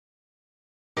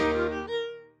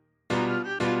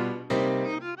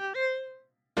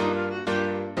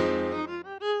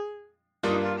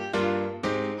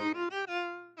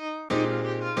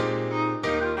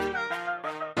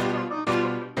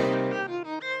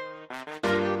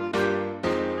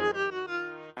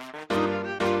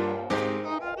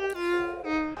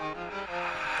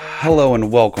Hello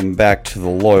and welcome back to the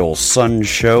Loyal Sons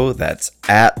Show. That's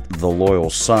at the Loyal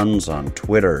Sons on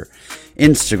Twitter,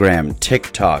 Instagram,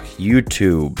 TikTok,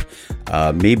 YouTube,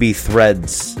 maybe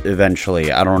Threads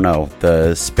eventually. I don't know.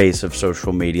 The space of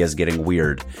social media is getting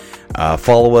weird.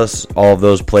 Follow us, all of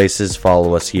those places.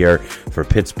 Follow us here for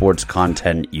Pitt sports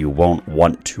content you won't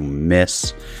want to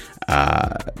miss.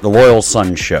 The Loyal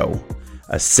Sons Show,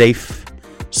 a safe,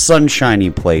 sunshiny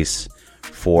place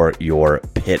for your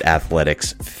Pitt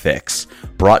athletics fix,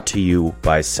 brought to you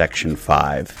by Section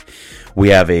 5. We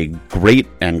have a great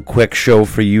and quick show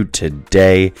for you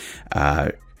today.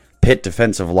 Pitt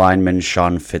defensive lineman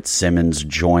Sean Fitzsimmons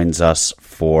joins us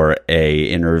for a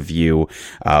interview. It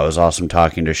was awesome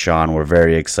talking to Sean. We're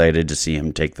very excited to see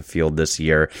him take the field this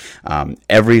year.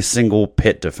 Every single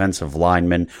Pitt defensive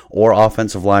lineman or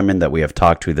offensive lineman that we have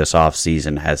talked to this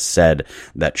offseason has said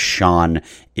that Sean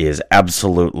is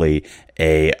absolutely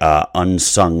a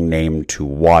unsung name to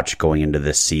watch going into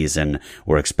this season.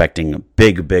 We're expecting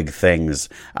big things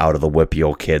out of the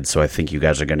WPIAL kid, so I think you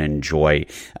guys are going to enjoy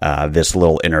this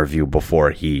little interview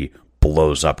before he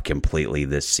blows up completely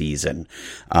this season.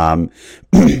 I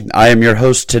am your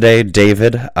host today,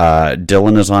 David.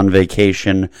 Dylan is on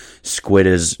vacation. Squid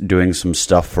is doing some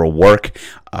stuff for work.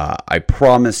 I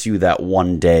promise you that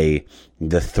one day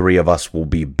the three of us will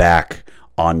be back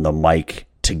on the mic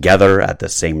together at the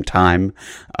same time.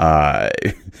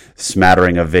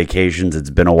 Smattering of vacations. It's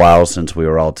been a while since we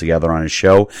were all together on a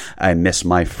show. I miss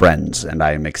my friends, and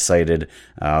I am excited.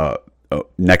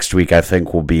 Next week, I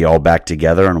think we'll be all back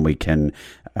together, and we can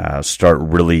start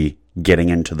really getting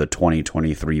into the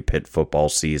 2023 Pitt football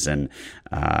season.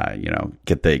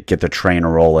 Get the train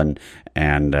rolling,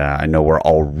 and I know we're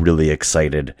all really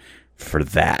excited for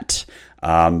that.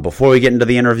 Before we get into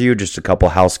the interview, just a couple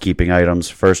housekeeping items.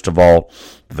 First of all,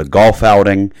 the golf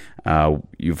outing.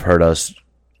 You've heard us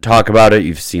talk about it.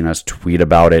 You've seen us tweet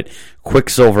about it.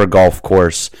 Quicksilver Golf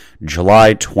Course,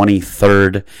 July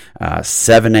 23rd,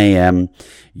 7 a.m.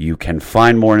 You can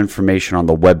find more information on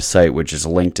the website, which is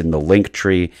linked in the link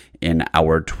tree in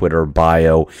our Twitter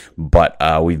bio. But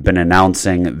we've been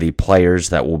announcing the players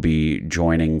that will be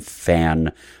joining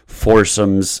fan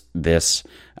foursomes this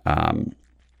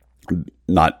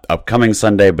not upcoming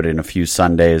Sunday, but in a few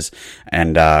Sundays.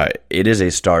 And it is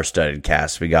a star-studded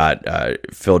cast. We got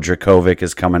Phil Dracovic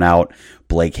is coming out.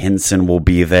 Blake Hinson will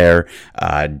be there.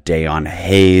 Dayon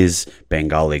Hayes,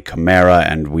 Bengali Kamara,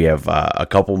 and we have a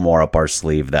couple more up our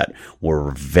sleeve that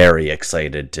we're very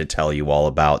excited to tell you all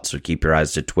about. So keep your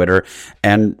eyes to Twitter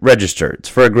and register. It's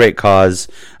for a great cause.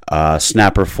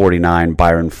 Snapper 49,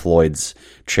 Byron Floyd's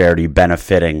charity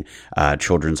benefiting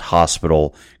Children's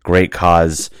Hospital. Great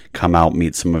cause. Come out,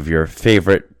 meet some of your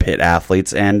favorite Pitt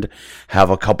athletes, and have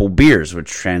a couple beers, which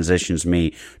transitions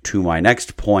me to my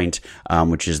next point,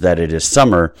 which is that it is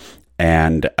summer,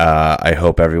 and I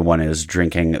hope everyone is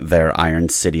drinking their Iron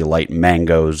City Light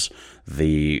Mangoes,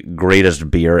 the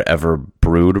greatest beer ever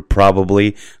brewed,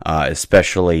 probably,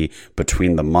 especially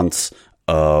between the months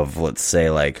of, let's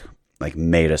say, like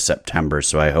May to September.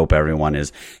 So I hope everyone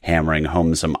is hammering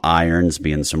home some irons,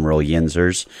 being some real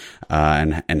yinzers,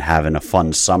 and having a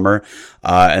fun summer.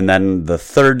 And then the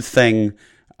third thing,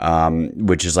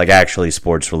 which is like actually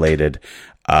sports related,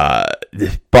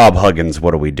 Bob Huggins,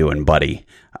 what are we doing, buddy?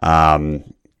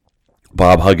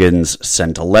 Bob Huggins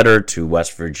sent a letter to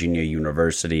West Virginia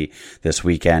University this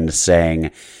weekend saying,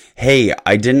 hey,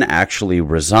 I didn't actually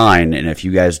resign, and if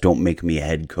you guys don't make me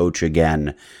head coach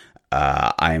again,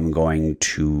 I'm going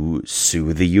to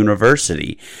sue the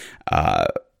university.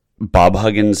 Bob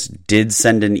Huggins did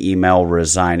send an email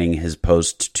resigning his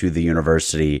post to the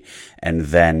university and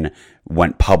then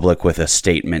went public with a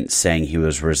statement saying he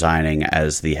was resigning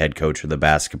as the head coach of the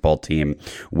basketball team,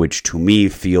 which to me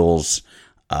feels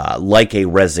like a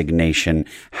resignation.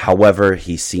 However,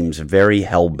 he seems very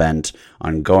hell-bent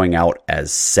on going out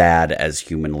as sad as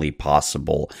humanly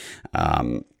possible.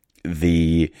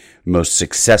 The most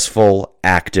successful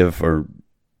active, or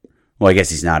well, I guess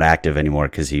he's not active anymore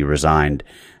because he resigned,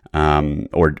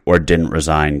 or didn't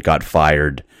resign, got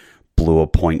fired, blew a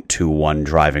 .21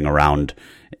 driving around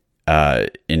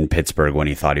in Pittsburgh when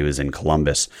he thought he was in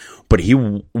Columbus. But he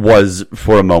was,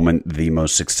 for a moment, the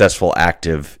most successful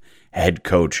active head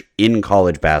coach in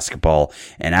college basketball,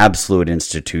 an absolute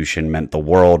institution, meant the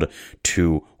world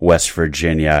to West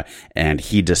Virginia, and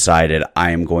he decided, I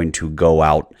am going to go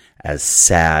out as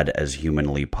sad as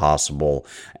humanly possible,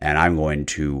 and I'm going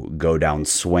to go down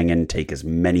swinging, take as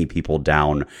many people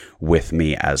down with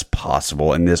me as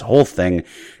possible. And this whole thing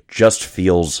just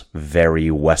feels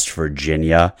very West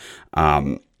Virginia,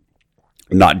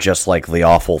 not just like the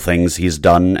awful things he's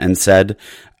done and said,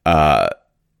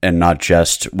 and not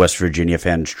just West Virginia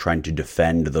fans trying to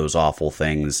defend those awful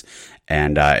things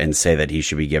and say that he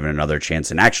should be given another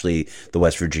chance. And actually, the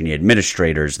West Virginia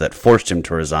administrators that forced him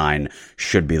to resign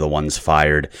should be the ones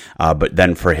fired. But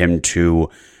then for him to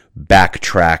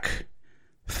backtrack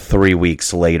 3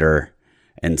 weeks later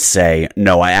and say,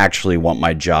 no, I actually want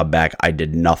my job back. I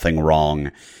did nothing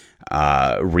wrong.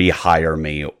 Rehire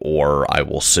me or I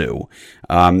will sue.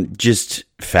 Just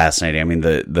fascinating. I mean,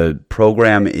 the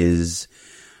program is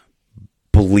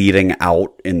bleeding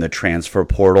out in the transfer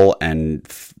portal, and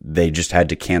they just had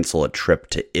to cancel a trip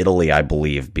to Italy, I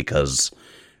believe, because,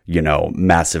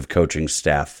 massive coaching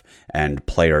staff and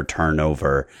player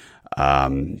turnover.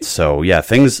 So yeah,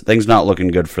 things not looking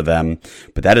good for them,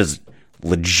 but that is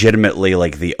legitimately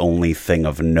like the only thing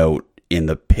of note in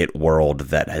the Pitt world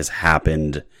that has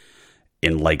happened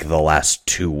in like the last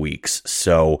 2 weeks.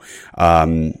 So,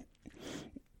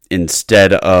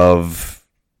 instead of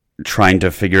trying to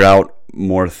figure out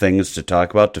more things to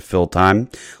talk about to fill time,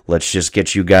 let's just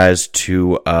get you guys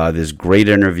to this great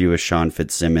interview with Sean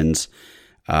Fitzsimmons.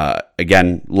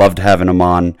 Again, loved having him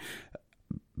on.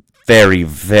 Very,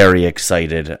 very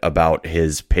excited about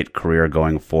his Pitt career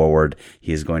going forward.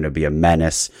 He's going to be a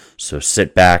menace, so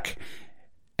sit back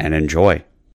and enjoy.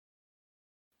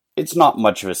 It's not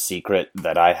much of a secret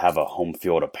that I have a home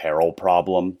field apparel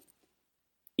problem.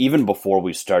 Even before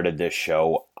we started this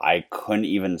show, I couldn't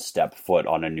even step foot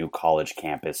on a new college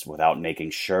campus without making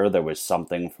sure there was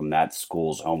something from that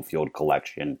school's home field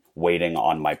collection waiting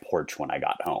on my porch when I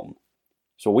got home.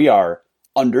 So we are,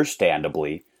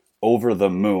 understandably, over the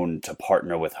moon to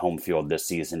partner with Home Field this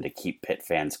season to keep Pitt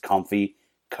fans comfy,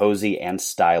 cozy, and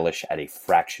stylish at a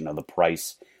fraction of the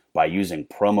price by using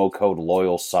promo code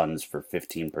LOYALSONS for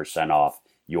 15% off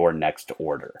your next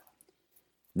order.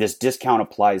 This discount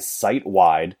applies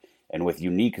site-wide and with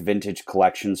unique vintage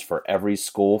collections for every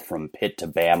school from Pitt to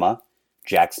Bama,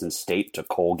 Jackson State to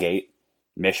Colgate,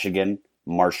 Michigan,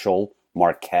 Marshall,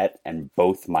 Marquette, and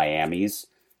both Miamis.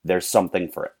 There's something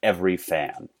for every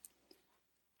fan.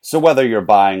 So whether you're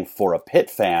buying for a Pitt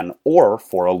fan or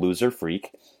for a loser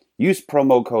freak, use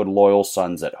promo code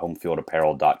LOYALSONS at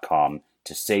homefieldapparel.com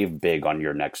to save big on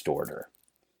your next order.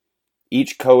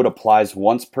 Each code applies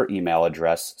once per email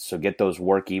address, so get those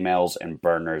work emails and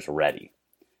burners ready.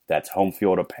 That's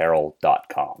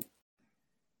homefieldapparel.com.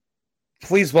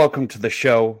 Please welcome to the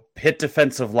show, Pitt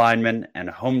defensive lineman and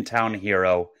hometown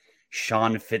hero,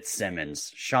 Sean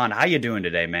Fitzsimmons. Sean, how you doing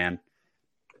today, man?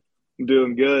 I'm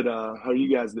doing good. How are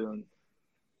you guys doing?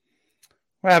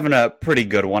 We're having a pretty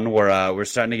good one. We're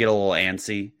starting to get a little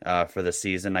antsy for the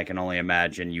season. I can only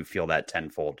imagine you feel that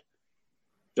tenfold.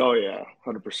 Oh yeah,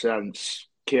 100%. Just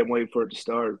can't wait for it to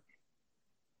start.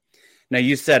 Now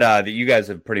you said that you guys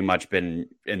have pretty much been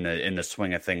in the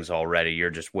swing of things already. You're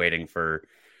just waiting for,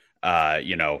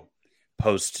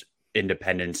 post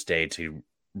Independence Day to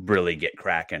really get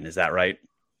cracking. Is that right?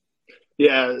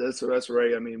 Yeah, that's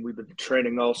right. I mean, we've been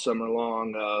training all summer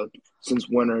long since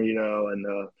winter,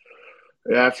 and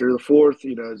after the 4th,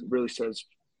 it really starts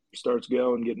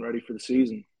going, getting ready for the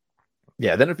season.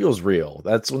 Yeah, then it feels real.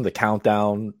 That's when the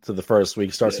countdown to the first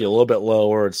week starts to get a little bit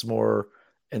lower. It's more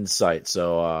in sight.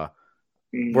 So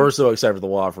we're so excited for the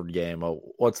Wofford game.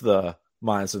 What's the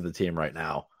mindset of the team right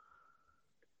now?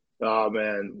 Oh,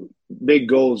 man, big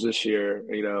goals this year.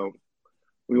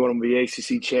 We want to be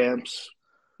ACC champs,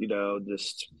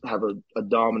 just have a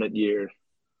dominant year.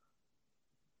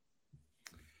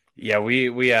 Yeah, we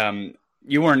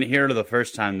you weren't here the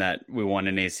first time that we won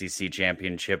an ACC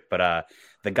championship, but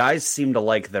the guys seem to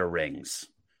like their rings.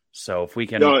 So if we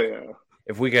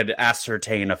could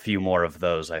ascertain a few more of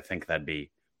those, I think that'd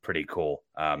be pretty cool.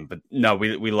 But no,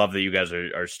 we love that you guys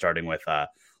are starting with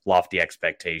lofty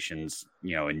expectations,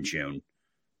 in June.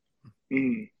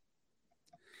 Mm.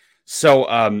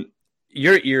 So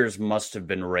your ears must have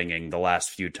been ringing the last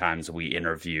few times we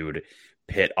interviewed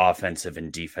Pitt offensive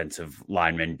and defensive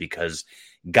linemen, because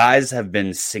guys have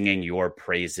been singing your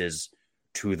praises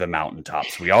to the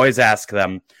mountaintops. We always ask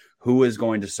them who is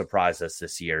going to surprise us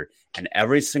this year, and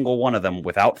every single one of them,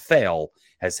 without fail,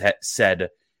 has said,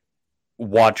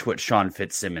 watch what Sean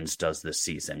Fitzsimmons does this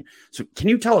season. So can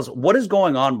you tell us what is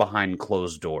going on behind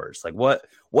closed doors? Like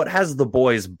what has the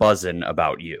boys buzzing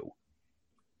about you?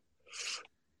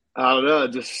 I don't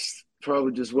know,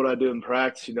 probably just what I do in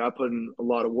practice. I put in a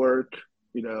lot of work,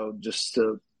 just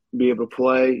to be able to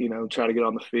play, try to get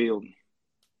on the field.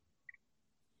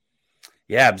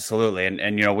 Yeah, absolutely.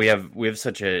 And we have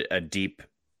such a deep,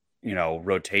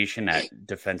 rotation at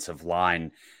defensive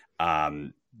line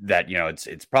that,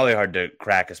 it's probably hard to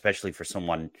crack, especially for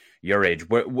someone your age.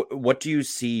 What do you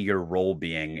see your role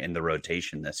being in the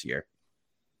rotation this year?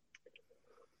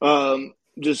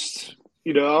 Just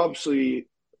obviously,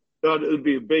 it would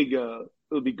be a big. It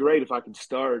would be great if I could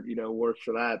start. Work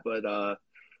for that. But if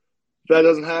that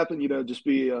doesn't happen, just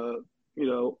be a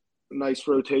nice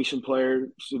rotation player.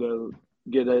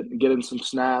 Get in some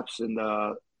snaps and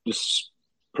just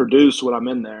produce when I'm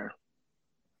in there.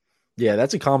 Yeah,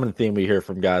 that's a common theme we hear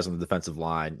from guys on the defensive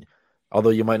line.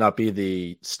 Although you might not be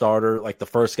the starter, like the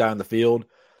first guy on the field,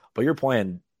 but you're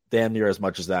playing damn near as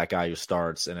much as that guy who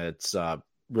starts, and it's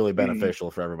really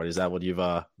beneficial for everybody. Is that what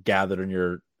you've gathered in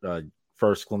your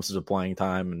first glimpses of playing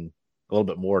time, and a little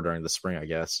bit more during the spring, I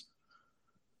guess?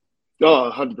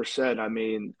 Oh, 100%. I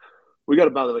mean, we got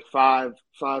about like five,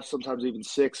 sometimes even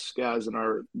six guys in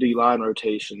our D line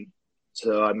rotation.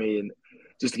 So I mean,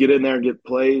 just to get in there and get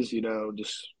plays,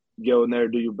 just go in there,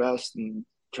 do your best, and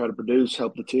try to produce,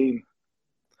 help the team.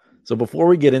 So before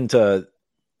we get into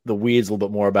the weeds a little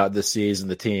bit more about this season,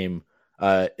 the team,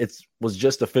 it was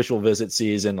just official visit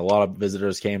season. A lot of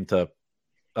visitors came to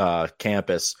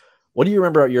campus. What do you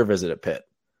remember about your visit at Pitt?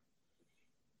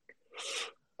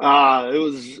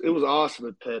 It was awesome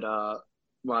at Pitt.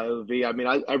 My OV. I mean,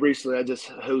 I recently just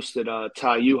hosted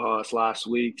Ty Uhas last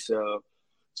week, so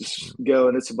just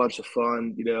going. It's a bunch of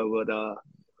fun, but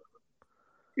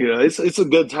it's a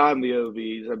good time. The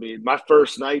OVs. I mean, my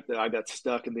first night that I got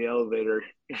stuck in the elevator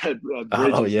at Bridges.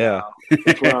 Oh yeah,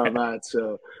 that's where I'm at.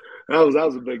 So that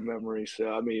was a big memory.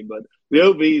 So I mean, but the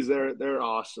OVs they're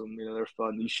awesome. They're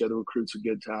fun. You show the recruits a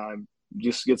good time.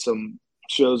 Just get some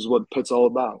shows what Pitt's all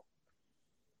about.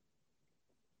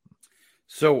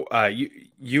 So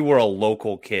you were a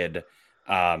local kid,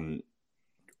 at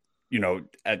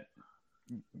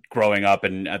growing up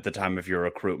and at the time of your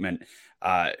recruitment.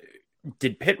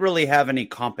 Did Pitt really have any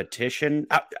competition?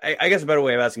 I guess a better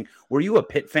way of asking, were you a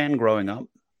Pitt fan growing up?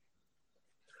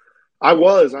 I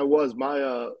was.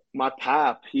 My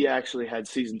pap, he actually had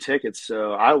season tickets,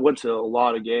 so I went to a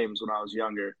lot of games when I was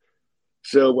younger.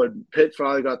 So when Pitt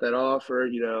finally got that offer,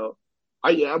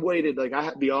 I waited, like I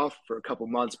had the offer for a couple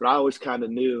months, but I always kind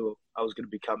of knew I was going to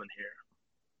be coming here.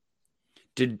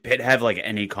 Did Pitt have like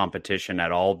any competition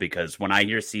at all? Because when I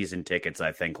hear season tickets,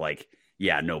 I think like,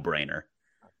 yeah, no brainer.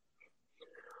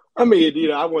 I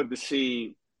mean, I wanted to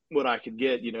see what I could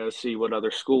get, see what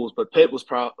other schools, but Pitt was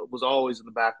always in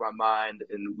the back of my mind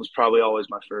and was probably always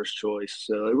my first choice.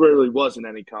 So it really wasn't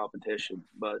any competition,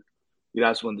 but I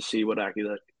just wanted to see what I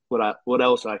could, what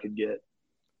else I could get.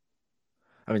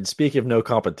 I mean, speaking of no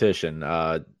competition,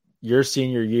 your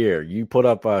senior year, you put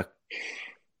up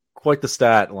quite the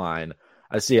stat line.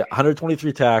 I see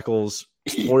 123 tackles,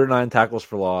 49 tackles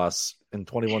for loss, and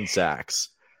 21 sacks.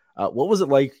 What was it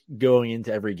like going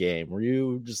into every game? Were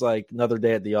you just like another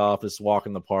day at the office, walk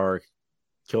in the park,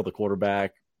 kill the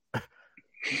quarterback?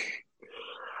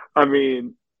 I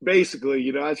mean,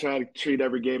 basically, I try to treat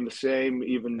every game the same,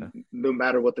 even no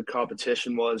matter what the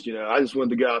competition was. I just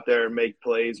wanted to go out there and make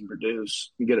plays and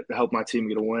produce and help my team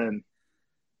get a win.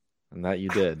 And that you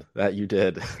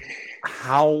did.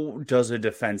 How does a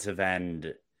defensive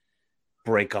end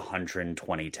break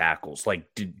 120 tackles?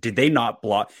 Like, did they not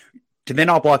block? Did they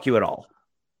not block you at all,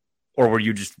 or were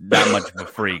you just that much of a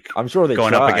freak? I'm sure they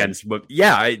going tried. Up against.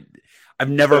 Yeah, I've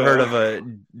never heard of a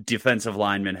defensive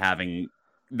lineman having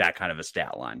that kind of a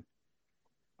stat line.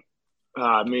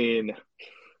 I mean,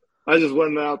 I just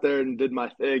went out there and did my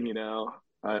thing.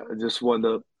 I just wanted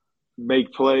to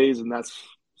make plays, and that's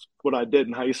what I did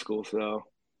in high school. So,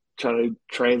 trying to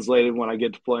translate it when I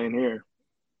get to playing here.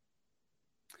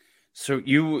 So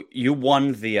you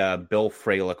won the Bill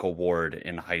Freilich Award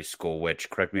in high school, which,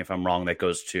 correct me if I'm wrong, that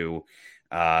goes to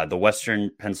the Western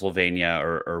Pennsylvania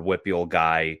or Whippeal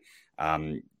guy,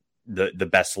 the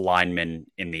best lineman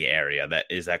in the area.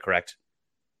 Is that correct?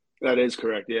 That is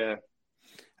correct, yeah.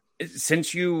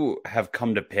 Since you have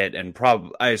come to Pitt and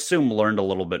I assume learned a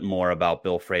little bit more about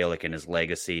Bill Freilich and his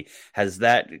legacy, has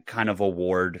that kind of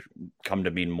award come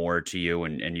to mean more to you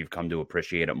and you've come to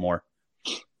appreciate it more?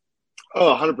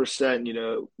 Oh, 100%.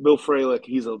 Bill Freilich,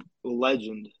 he's a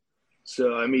legend.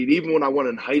 So, I mean, even when I won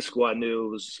in high school, I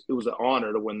knew it was an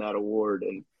honor to win that award,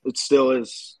 and it still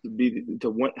is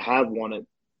to have won it.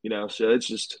 So it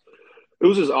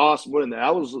was just awesome winning that.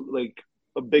 I was like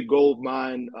a big goal of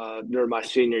mine during my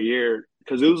senior year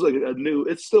because it was like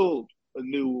it's still a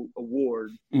new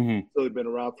award. Mm-hmm. It's only been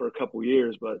around for a couple of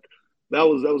years, but that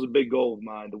was a big goal of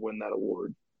mine to win that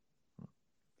award.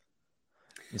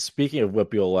 Speaking of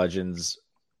Whippeal legends,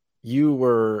 you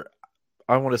were,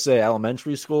 I want to say,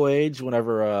 elementary school age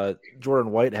whenever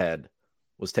Jordan Whitehead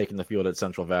was taking the field at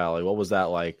Central Valley. What was that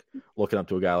like, looking up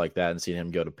to a guy like that and seeing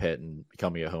him go to Pitt and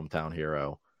becoming a hometown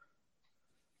hero?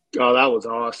 Oh, that was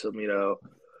awesome.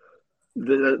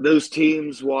 those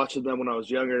teams, watching them when I was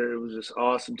younger, it was just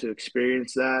awesome to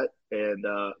experience that. And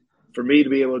for me to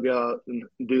be able to go out and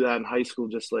do that in high school,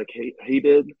 just like he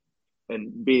did,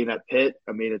 and being at Pitt,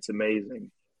 I mean, it's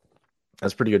amazing.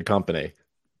 That's pretty good company.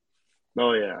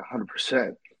 Oh yeah,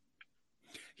 100%.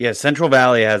 Yeah, Central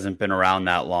Valley hasn't been around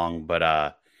that long,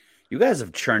 but you guys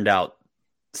have churned out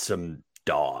some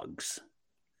dogs.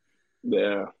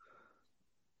 Yeah.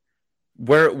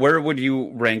 Where would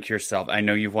you rank yourself? I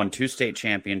know you've won 2 state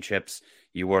championships.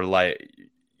 You were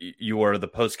the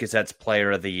Post Gazette's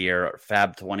Player of the Year,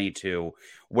 Fab 22.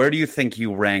 Where do you think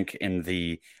you rank in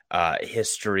the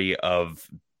history of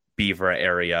Beaver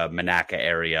area, Monaca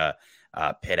area,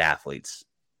 Pitt athletes?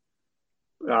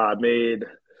 I mean,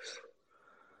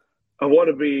 I want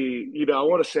to be, I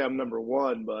want to say I'm number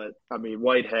one, but I mean,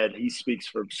 Whitehead, he speaks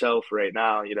for himself right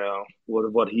now,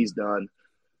 what he's done.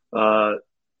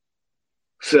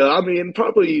 So, I mean,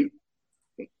 probably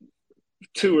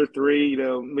 2 or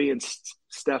 3, me and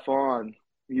Stefan,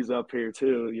 he's up here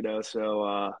too, so,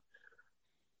 I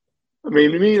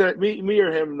mean, me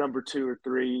or him, number 2 or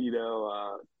 3,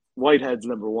 Whitehead's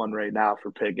number 1 right now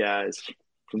for Pitt guys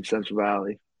from Central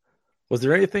Valley. Was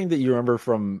there anything that you remember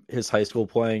from his high school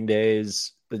playing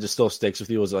days that just still sticks with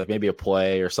you? Was it like maybe a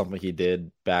play or something he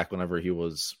did back whenever he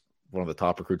was one of the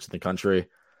top recruits in the country?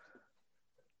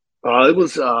 It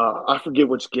was I forget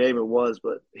which game it was,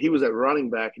 but he was at running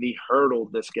back and he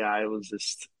hurdled this guy. It was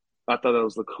just, I thought that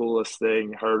was the coolest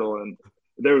thing, hurdle, and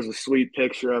there was a sweet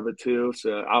picture of it too.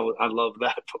 So I love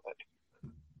that play.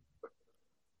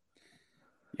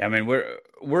 Yeah, I mean, we're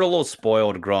a little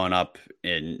spoiled growing up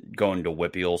in going to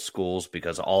Whippeal schools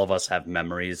because all of us have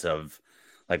memories of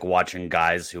like watching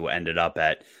guys who ended up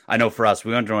at, I know for us,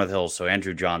 we went to North Hills, so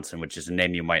Andrew Johnson, which is a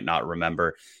name you might not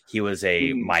remember, he was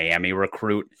a Miami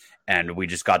recruit, and we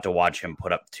just got to watch him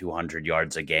put up 200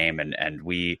 yards a game, and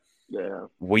we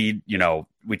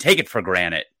take it for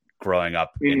granted growing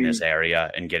up in this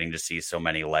area and getting to see so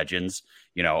many legends.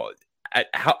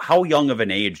 How young of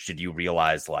an age did you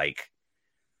realize, like,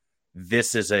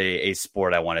 this is a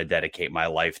sport I want to dedicate my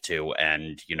life to,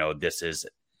 and this is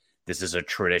a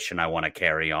tradition I want to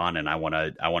carry on, and I want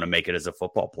to make it as a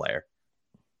football player?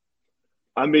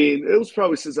 I mean, it was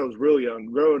probably since I was real young.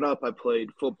 Growing up, I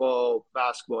played football,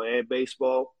 basketball, and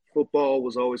baseball. Football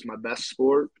was always my best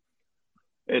sport,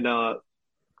 and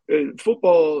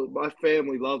football. My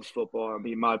family loves football. I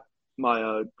mean, my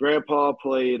grandpa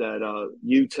played at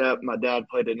UTEP. My dad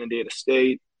played at Indiana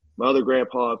State. My other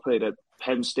grandpa played at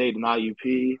Penn State and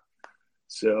IUP.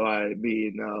 So, I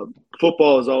mean,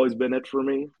 football has always been it for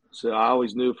me. So I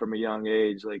always knew from a young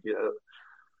age, like,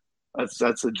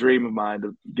 that's a dream of mine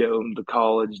to go into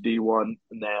college, D1,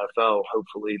 and the NFL,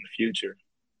 hopefully in the future.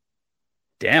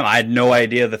 Damn, I had no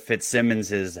idea the Fitzsimmons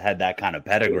had that kind of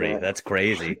pedigree. Yeah. That's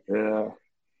crazy. Yeah.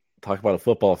 Talk about a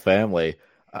football family.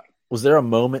 Was there a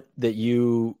moment that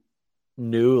you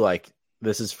knew, like,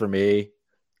 this is for me?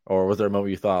 Or was there a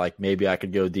moment you thought, like, maybe I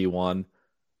could go D1?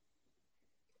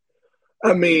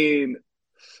 I mean,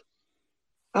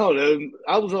 I don't know.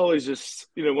 I was always just,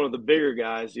 one of the bigger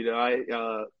guys.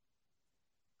 I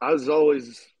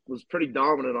was pretty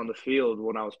dominant on the field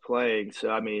when I was playing. So,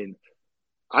 I mean,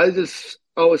 I just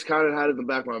always kind of had it in the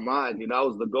back of my mind. I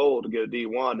was the goal to go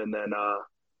D1. And then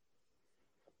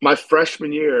my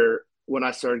freshman year, when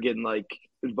I started getting, like,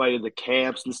 invited to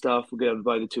camps and stuff, we got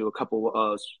invited to a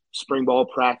couple spring ball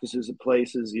practices at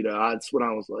places. That's when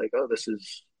I was like, oh, this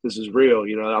is real.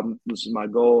 This is my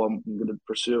goal. I'm going to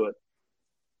pursue it.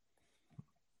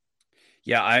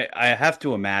 Yeah, I have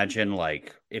to imagine,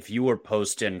 like, if you were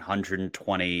posting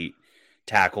 120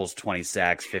 tackles, 20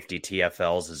 sacks, 50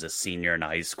 TFLs as a senior in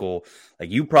high school,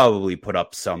 like, you probably put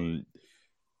up some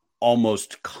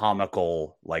almost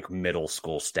comical, like, middle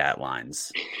school stat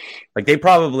lines. Like, they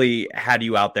probably had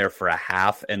you out there for a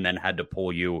half and then had to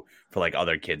pull you for, like,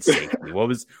 other kids' safety. What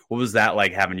was that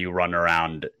like, having you run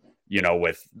around,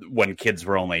 with when kids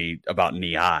were only about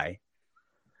knee high?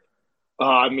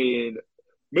 I mean,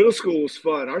 middle school was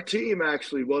fun. Our team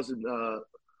actually wasn't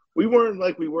we weren't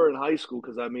like we were in high school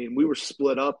because, I mean, we were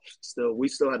split up still. We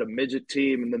still had a midget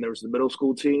team, and then there was the middle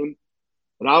school team.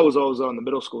 And I was always on the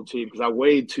middle school team because I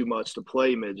weighed too much to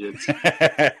play midgets.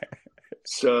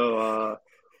 So,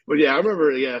 but yeah, I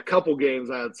remember, a couple games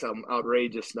I had some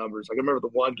outrageous numbers. Like, I remember the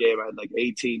one game I had like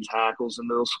 18 tackles in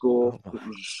middle school. It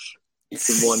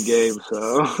was in one game.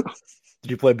 So,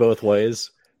 did you play both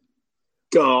ways?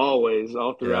 Always,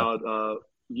 all throughout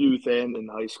youth and in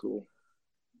high school.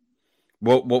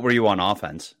 What were you on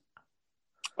offense?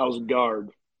 I was a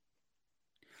guard.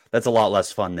 That's a lot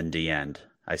less fun than D-end.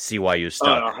 I see why you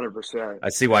stuck. 100%. I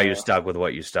see why you stuck with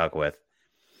what you stuck with.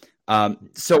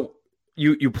 So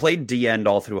you played D end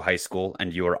all through high school,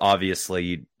 and you were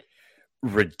obviously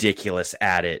ridiculous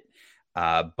at it.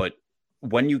 But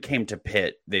when you came to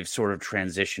Pitt, they've sort of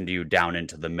transitioned you down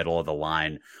into the middle of the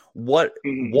line. What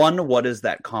is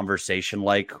that conversation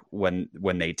like when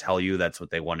they tell you that's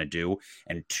what they want to do?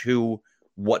 And two,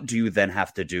 what do you then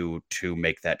have to do to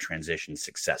make that transition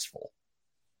successful?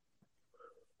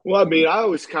 Well, I mean, I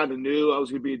always kind of knew I was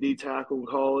going to be a D tackle in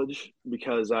college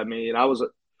because, I mean,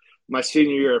 my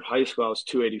senior year of high school, I was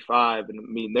 285. And,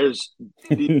 I mean, there's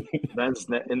events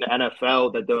in the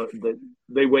NFL that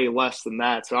they weigh less than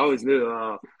that. So I always knew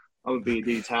I'm going to be a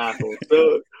D tackle.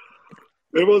 So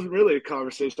it wasn't really a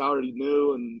conversation. I already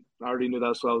knew, and I already knew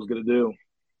that's what I was going to do.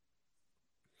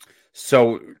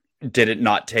 So did it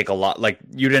not take a lot? Like,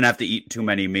 you didn't have to eat too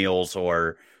many meals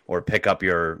or pick up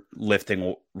your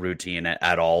lifting routine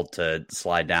at all to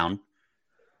slide down?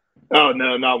 Oh,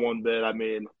 no, not one bit. I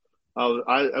mean,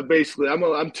 I basically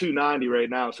I'm 290 right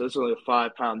now, so it's only a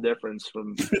 5-pound difference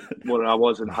from what I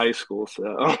was in high school. So,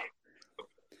 well,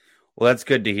 that's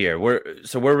good to hear. We're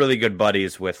really good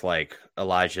buddies with like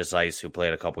Elijah Zeiss, who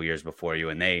played a couple years before you,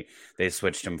 and they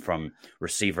switched him from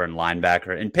receiver and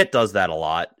linebacker. And Pitt does that a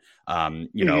lot.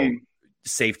 You know,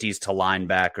 safeties to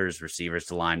linebackers, receivers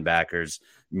to linebackers,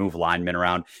 move linemen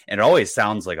around, and it always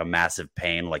sounds like a massive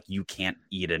pain. Like you can't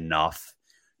eat enough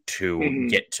to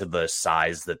get to the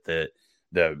size that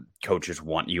the coaches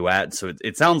want you at. So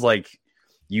it sounds like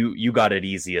you got it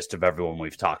easiest of everyone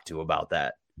we've talked to about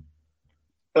that.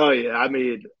 Oh yeah, I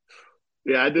mean,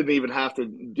 yeah, I didn't even have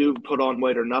to put on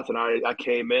weight or nothing. I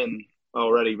came in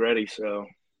already ready. So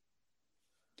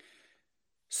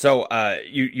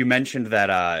you mentioned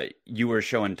that you were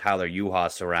showing Tyler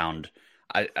Uhas around.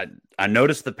 I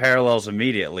noticed the parallels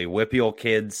immediately. WPIAL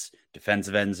kids,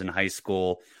 defensive ends in high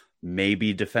school,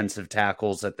 maybe defensive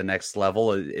tackles at the next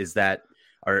level. Is that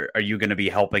are you going to be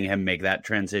helping him make that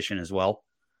transition as well?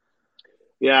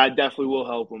 Yeah, I definitely will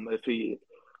help him if he.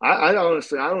 I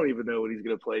honestly I don't even know what he's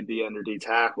going to play, D end or D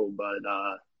tackle, but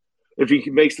if he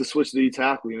makes the switch to D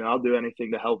tackle, I'll do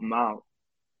anything to help him out,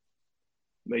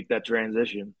 make that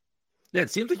transition. Yeah,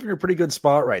 it seems like you're in a pretty good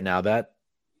spot right now. That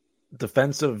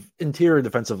interior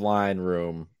defensive line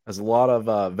room has a lot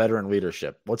of veteran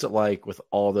leadership. What's it like with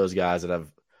all those guys that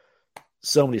have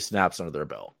so many snaps under their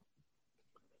belt?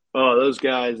 Oh, those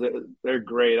guys, they're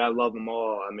great. I love them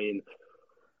all. I mean,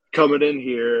 coming in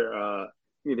here,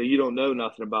 you don't know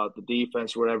nothing about the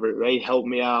defense or whatever. They help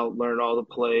me out, learn all the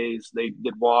plays. They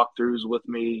did walkthroughs with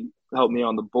me, help me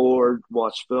on the board,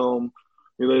 watch film.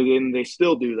 And they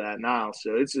still do that now.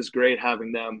 So it's just great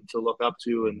having them to look up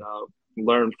to and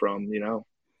learn from,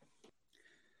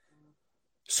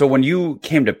 So when you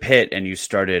came to Pitt and you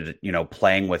started,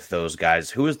 playing with those guys,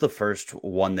 who was the first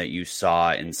one that you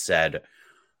saw and said,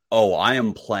 oh, I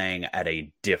am playing at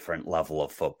a different level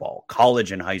of football?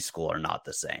 College and high school are not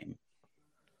the same.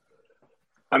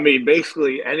 I mean,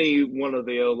 basically any one of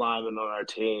the O-linemen on our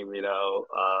team,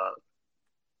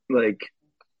 like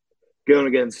going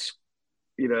against,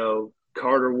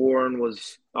 Carter Warren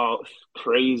was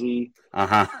crazy.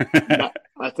 I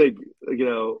think,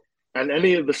 and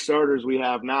any of the starters we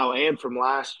have now and from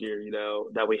last year,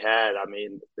 that we had, I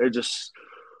mean, they're just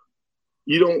 –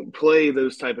 you don't play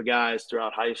those type of guys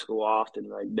throughout high school often.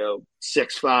 Like,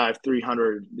 6'5",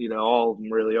 300, all of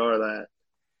them really are that.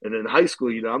 And in high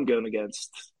school, I'm going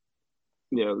against,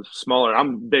 smaller.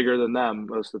 I'm bigger than them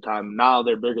most of the time. Now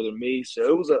they're bigger than me. So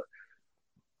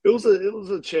it was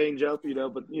a change up,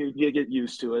 but you get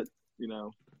used to it,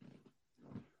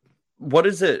 What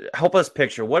is it? Help us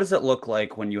picture. What does it look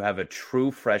like when you have a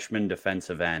true freshman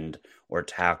defensive end or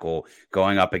tackle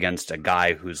going up against a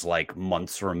guy who's like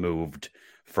months removed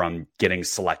from getting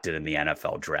selected in the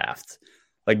NFL draft?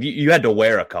 Like you had to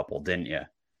wear a couple, didn't you?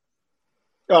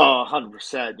 Oh,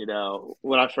 100%.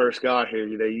 When I first got here,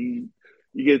 you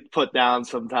get put down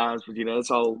sometimes, but it's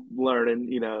all learning.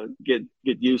 Get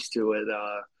used to it.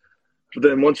 But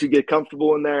then once you get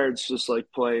comfortable in there, it's just like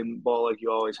playing ball like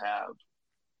you always have.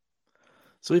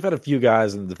 So we've had a few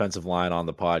guys in the defensive line on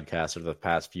the podcast over the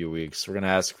past few weeks. We're going to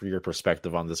ask for your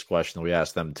perspective on this question. We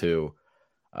asked them too.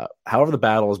 However, the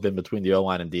battle has been between the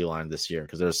O-line and D-line this year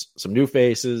because there's some new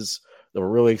faces that we're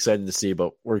really excited to see,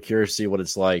 but we're curious to see what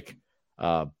it's like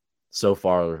so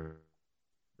far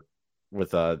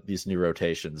with these new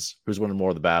rotations. Who's winning more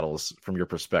of the battles from your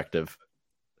perspective?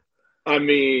 I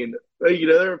mean,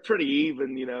 they're pretty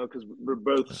even, because we're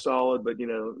both solid, but,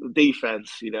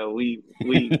 defense, we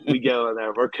go in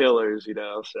there. We're killers,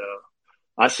 so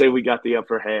I say we got the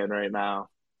upper hand right now.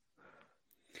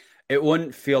 It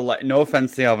wouldn't feel like, no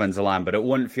offense to the offensive line, but it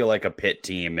wouldn't feel like a Pitt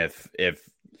team if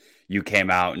you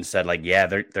came out and said like, yeah,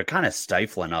 they're kind of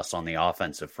stifling us on the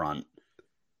offensive front.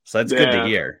 So that's good to Yeah.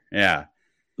 hear. Yeah.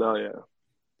 Oh yeah.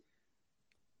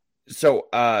 So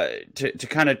to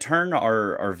kind of turn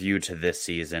our view to this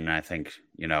season, I think,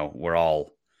 we're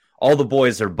all the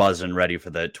boys are buzzing ready for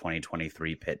the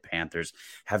 2023 Pitt Panthers.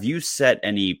 Have you set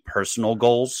any personal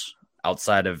goals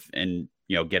outside of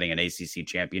getting an ACC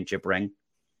championship ring?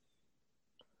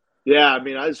 Yeah, I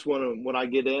mean, I just want to when I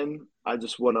get in, I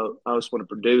just want to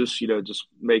produce, just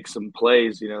make some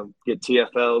plays, get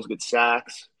TFLs, get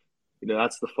sacks.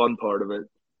 That's the fun part of it.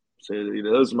 So,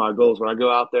 those are my goals. When I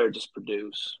go out there, just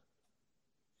produce.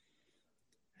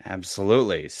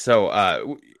 Absolutely.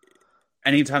 So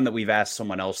anytime that we've asked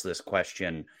someone else this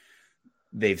question,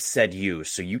 they've said you.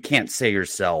 So you can't say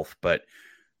yourself, but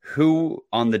who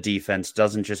on the defense,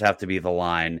 doesn't just have to be the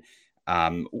line,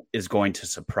 is going to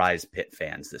surprise Pitt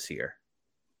fans this year?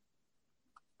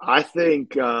 I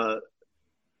think the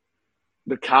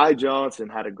Kai Johnson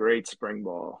had a great spring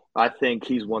ball. I think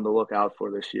he's one to look out for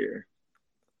this year.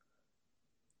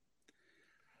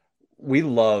 We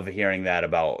love hearing that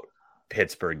about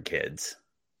Pittsburgh kids.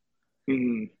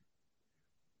 Mm-hmm.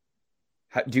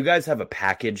 Do you guys have a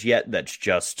package yet that's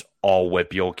just all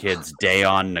WPIAL kids,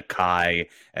 Dayon, Nakai,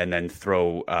 and then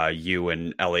throw you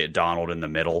and Elliot Donald in the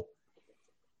middle?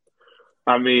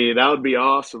 I mean, that would be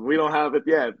awesome. We don't have it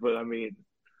yet, but I mean,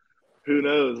 who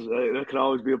knows? That could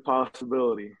always be a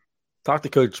possibility. Talk to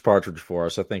Coach Partridge for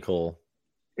us. I think he'll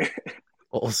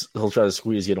try to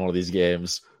squeeze you in one of these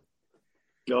games.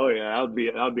 Oh yeah,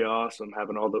 that'd be awesome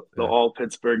having all the all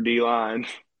Pittsburgh D line.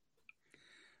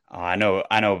 I know.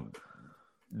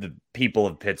 The people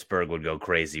of Pittsburgh would go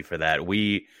crazy for that.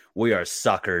 We are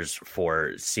suckers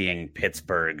for seeing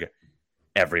Pittsburgh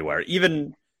everywhere.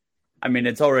 Even, I mean,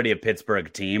 it's already a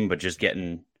Pittsburgh team, but just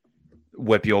getting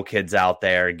WPIAL kids out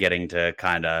there, getting to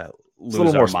kind of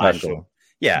lose our mind.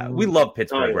 Yeah, we love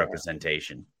Pittsburgh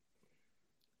representation.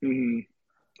 100%.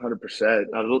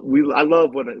 I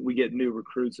love when we get new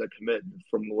recruits that commit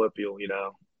from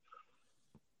WPIAL.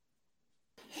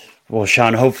 Well,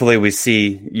 Sean, hopefully we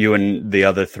see you and the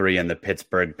other three in the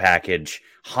Pittsburgh package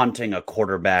hunting a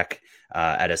quarterback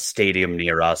at a stadium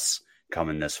near us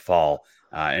coming this fall.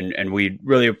 And we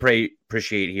really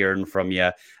appreciate hearing from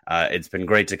you. It's been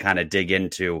great to kind of dig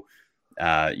into,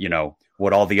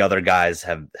 what all the other guys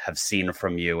have seen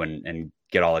from you and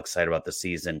get all excited about the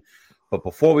season. But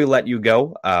before we let you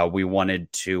go, we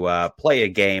wanted to play a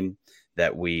game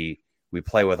that we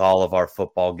play with all of our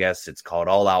football guests. It's called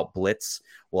All Out Blitz.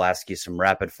 We'll ask you some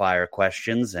rapid fire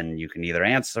questions, and you can either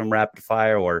answer them rapid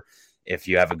fire, or if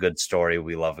you have a good story,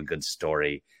 we love a good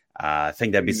story. I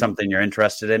think that'd be something you're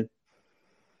interested in.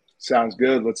 Sounds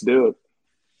good. Let's do it.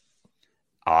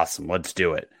 Awesome. Let's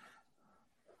do it.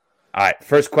 All right.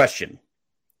 First question.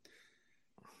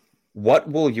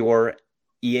 What will your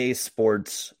EA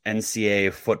Sports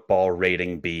NCAA football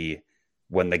rating be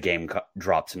when the game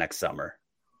drops next summer?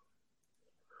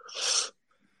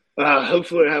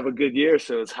 Hopefully I have a good year,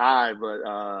 so it's high, but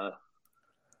I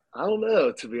don't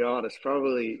know, to be honest.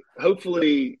 Hopefully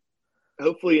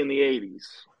in the 80s.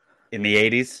 In the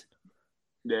 80s?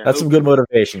 Yeah, that's some good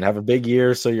motivation. Have a big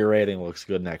year so your rating looks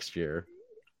good next year.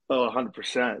 Oh,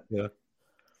 100%. Yeah.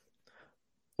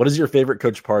 What is your favorite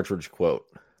Coach Partridge quote?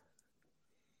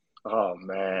 Oh,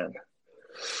 man.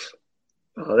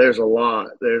 Oh, there's a lot.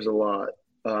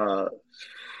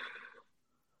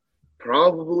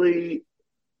 Probably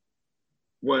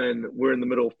when we're in the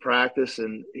middle of practice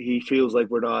and he feels like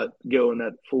we're not going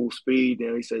at full speed,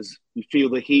 he says, "You feel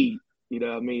the heat,"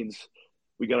 it means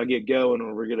we got to get going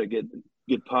or we're going to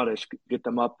get punished, get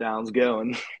them up downs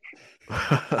going.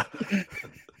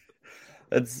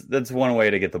 That's one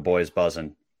way to get the boys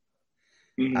buzzing.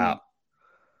 Mm-hmm.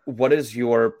 What is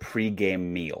your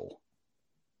pregame meal?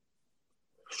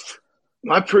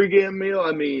 My pregame meal,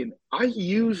 I mean, I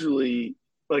usually,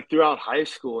 like throughout high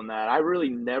school and that, I really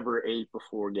never ate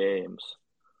before games.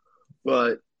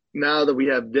 But now that we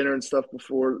have dinner and stuff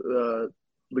before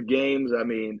the games, I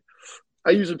mean,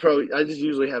 I just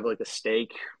usually have like a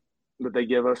steak that they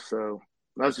give us. So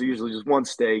that's usually just one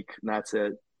steak and that's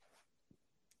it.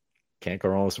 Can't go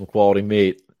wrong with some quality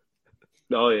meat.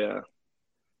 Oh, yeah.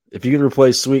 If you could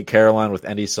replace Sweet Caroline with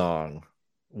any song,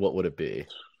 what would it be?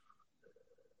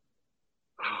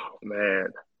 Oh, man.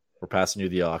 We're passing you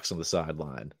the aux on the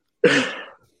sideline. I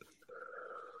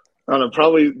don't know.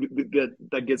 Probably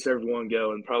that gets everyone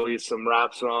going. Probably some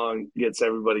rap song gets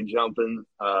everybody jumping.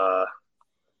 I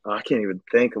can't even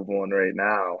think of one right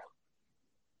now.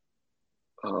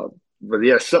 But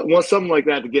yeah, something like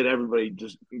that to get everybody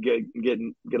just get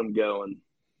them going.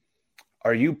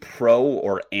 Are you pro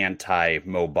or anti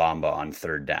Mo Bamba on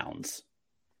third downs?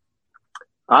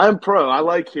 I'm pro. I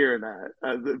like hearing that.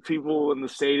 The people in the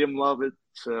stadium love it,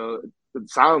 so it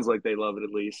sounds like they love it at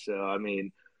least. So, I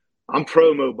mean, I'm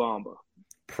pro Mo Bamba.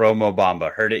 Pro Mo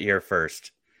Bamba. Heard it here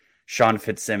first. Sean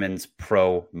Fitzsimmons,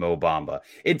 pro Mo Bamba.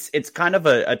 It's kind of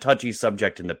a touchy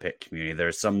subject in the Pitt community.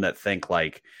 There's some that think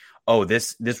like, oh,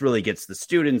 this really gets the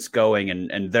students going,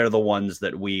 and they're the ones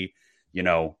that we,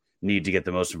 need to get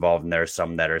the most involved. And there's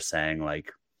some that are saying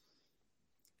like,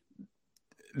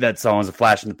 that song was a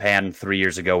flash in the pan 3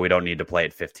 years ago. We don't need to play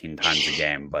it 15 times a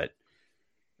game, but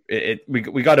we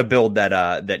got to build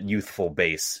that youthful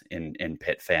base in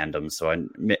Pitt fandom. So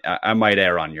I might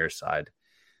err on your side.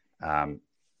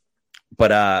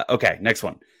 But okay, next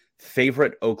one.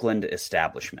 Favorite Oakland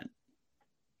establishment?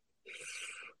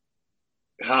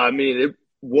 I mean, it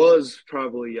was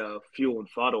probably Fuel and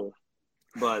Fuddle,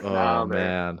 but now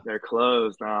they're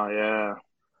closed now. Yeah,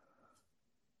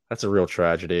 that's a real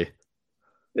tragedy.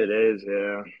 It is,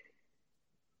 yeah.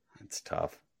 It's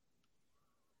tough.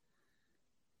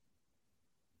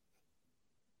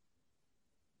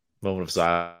 Moment of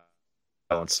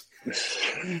silence.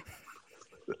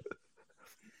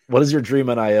 What is your dream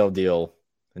NIL deal?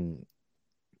 And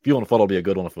Fuel and Fuddle will be a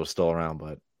good one if it was still around,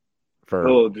 but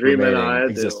for dream NIL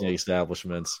existing deal.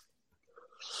 establishments.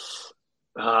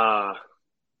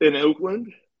 In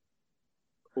Oakland?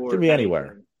 Or can be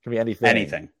anywhere. Can be anything.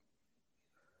 Anything.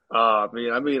 I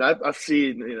mean, I've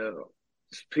seen,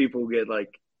 people get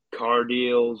like car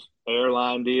deals,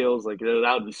 airline deals. Like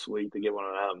that would be sweet to get one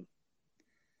of them.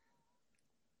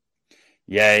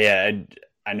 Yeah.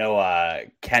 I know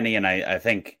Kenny and I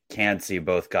think Cansey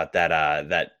both got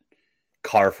that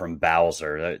car from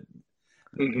Bowser.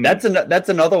 Mm-hmm. That's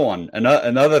another one.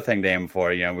 Another thing to aim for.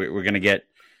 We're gonna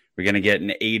get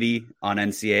an 80 on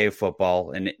NCAA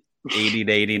football, an 80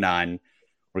 to 89.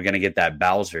 We're gonna get that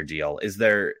Bowser deal. Is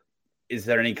there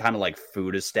any kind of like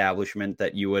food establishment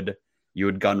that you would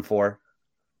gun for?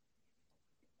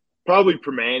 Probably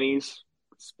Permani's.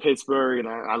 It's Pittsburgh, and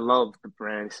I love the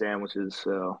Permani sandwiches,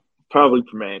 so probably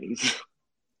Permani's.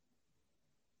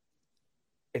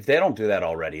 If they don't do that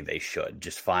already, they should.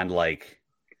 Just find like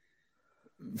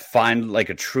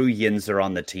a true Yinzer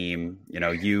on the team.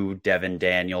 You, Devin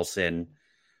Danielson,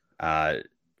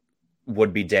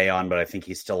 would be Dayon, but I think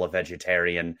he's still a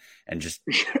vegetarian, and just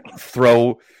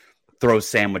throw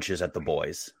sandwiches at the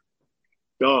boys.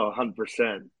 Oh,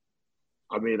 100%.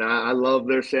 I mean, I love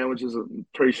their sandwiches. I'm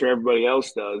pretty sure everybody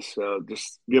else does. So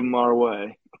just give them our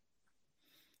way.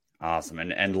 Awesome.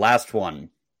 And last one.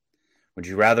 Would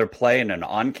you rather play in an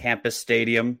on-campus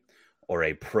stadium or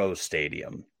a pro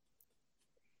stadium?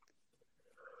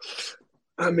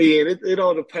 I mean, it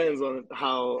all depends on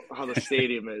how the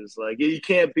stadium is. Like, you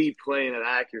can't be playing at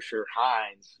Acrisure or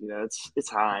Hines. It's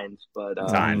Hines, but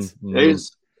it's Hines.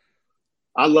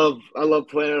 I love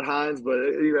playing at Hines, but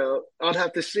I'd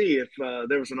have to see if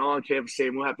there was an on-campus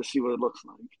stadium. We'll have to see what it looks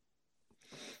like.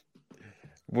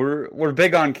 We're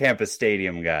big on campus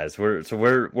stadium guys.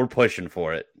 We're pushing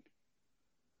for it.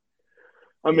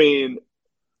 I mean,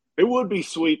 it would be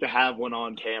sweet to have one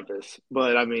on campus,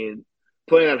 but I mean,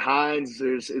 playing at Hines,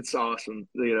 it's awesome.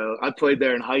 I played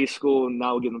there in high school, and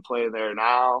now we're getting to play there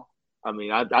now. I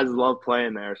mean, I just love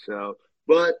playing there. So,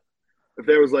 but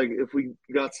if we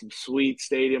got some sweet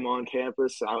stadium on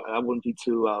campus, I wouldn't be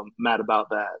too mad about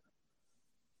that.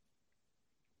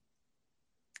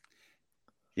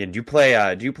 Yeah, do you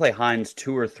play Hines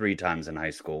 2 or 3 times in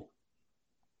high school?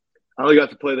 I only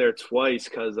got to play there twice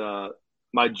because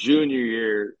my junior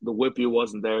year, the Whippy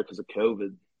wasn't there because of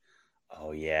COVID.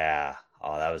 Oh, yeah.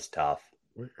 Oh, that was tough.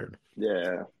 Weird.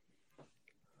 Yeah.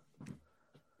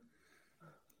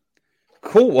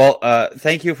 Cool. Well,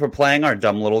 thank you for playing our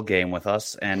dumb little game with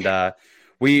us, and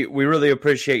we really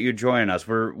appreciate you joining us.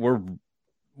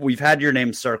 We've had your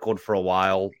name circled for a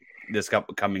while this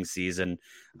upcoming season,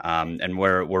 and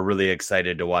we're really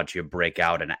excited to watch you break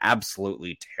out and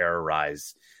absolutely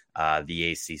terrorize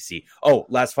the ACC. Oh,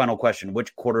 last final question: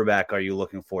 which quarterback are you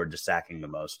looking forward to sacking the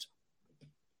most?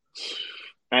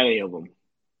 Any of them.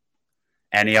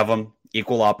 Any of them?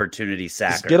 Equal opportunity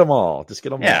sacker. Just get them all. all.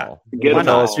 Get them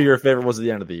all. Who your favorite was at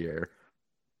the end of the year?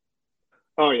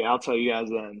 Oh, yeah. I'll tell you guys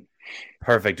then.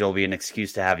 Perfect. It'll be an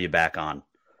excuse to have you back on.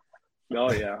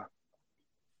 Oh, yeah.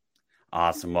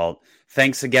 Awesome. Well,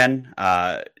 thanks again.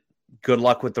 Good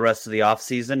luck with the rest of the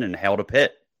offseason, and hail to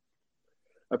Pitt.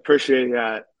 I appreciate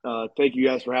that. Thank you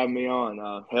guys for having me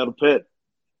on. Hail to Pitt.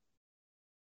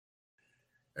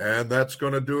 And that's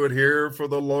going to do it here for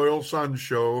the Loyal Sun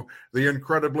Show. The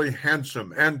incredibly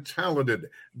handsome and talented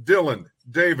Dylan,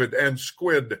 David, and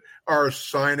Squid are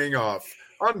signing off.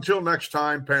 Until next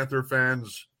time, Panther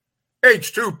fans,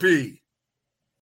 H2P.